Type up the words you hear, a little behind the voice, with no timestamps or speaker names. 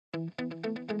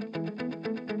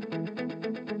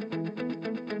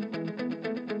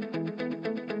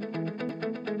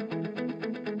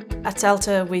At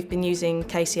Elta, we've been using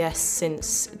KCS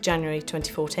since January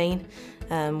 2014.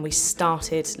 We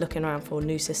started looking around for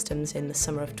new systems in the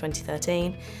summer of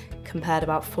 2013, compared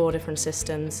about 4 different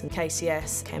systems, and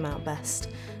KCS came out best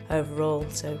overall,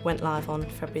 so went live on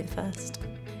February the 1st.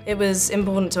 It was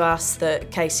important to us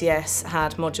that KCS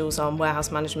had modules on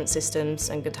warehouse management systems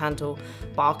and could handle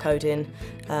barcoding,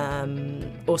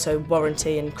 also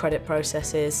warranty and credit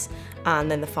processes, and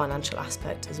then the financial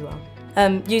aspect as well.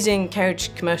 Using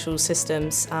Kerridge Commercial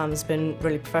Systems has been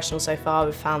really professional so far.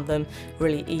 We've found them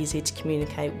really easy to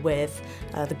communicate with.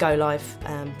 The go live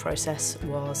process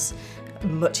was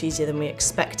much easier than we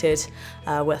expected.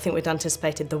 I think we'd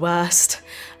anticipated the worst.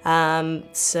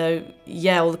 So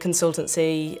yeah, all the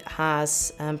consultancy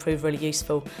has proved really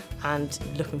useful, and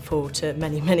looking forward to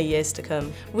many, many years to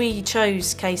come. We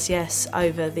chose KCS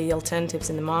over the alternatives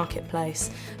in the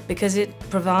marketplace because it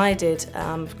provided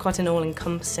quite an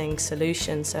all-encompassing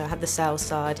solution. So it had the sales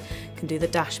side, can do the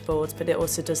dashboards, but it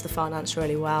also does the finance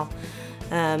really well.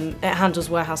 It handles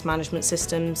warehouse management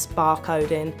systems,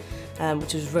 barcoding,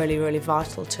 which is really, really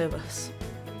vital to us.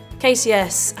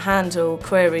 KCS handle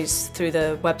queries through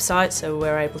the website, so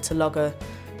we're able to log a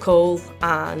call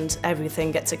and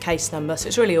everything gets a case number, so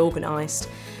it's really organised.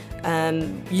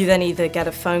 You then either get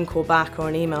a phone call back or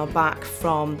an email back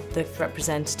from the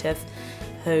representative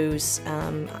who's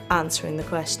answering the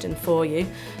question for you.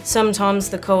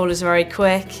 Sometimes the call is very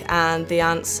quick and the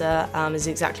answer is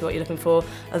exactly what you're looking for.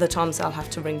 Other times they'll have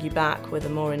to ring you back with a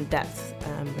more in-depth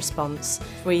response.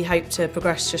 We hope to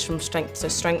progress just from strength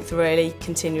to strength, really,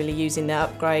 continually using their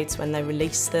upgrades when they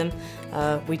release them.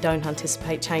 We don't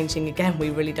anticipate changing again,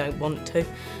 we really don't want to,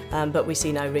 but we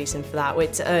see no reason for that.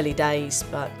 It's early days,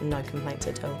 but no complaints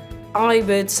at all. I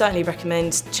would certainly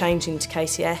recommend changing to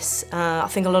KCS. I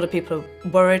think a lot of people are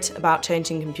worried about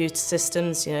changing computer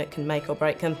systems. You know, it can make or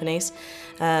break companies.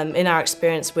 In our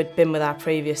experience, we'd been with our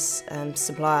previous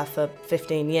supplier for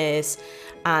 15 years,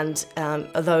 and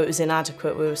although it was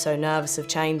inadequate, we were so nervous of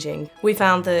changing. We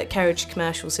found that Kerridge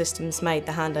Commercial Systems made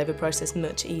the handover process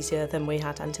much easier than we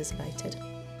had anticipated.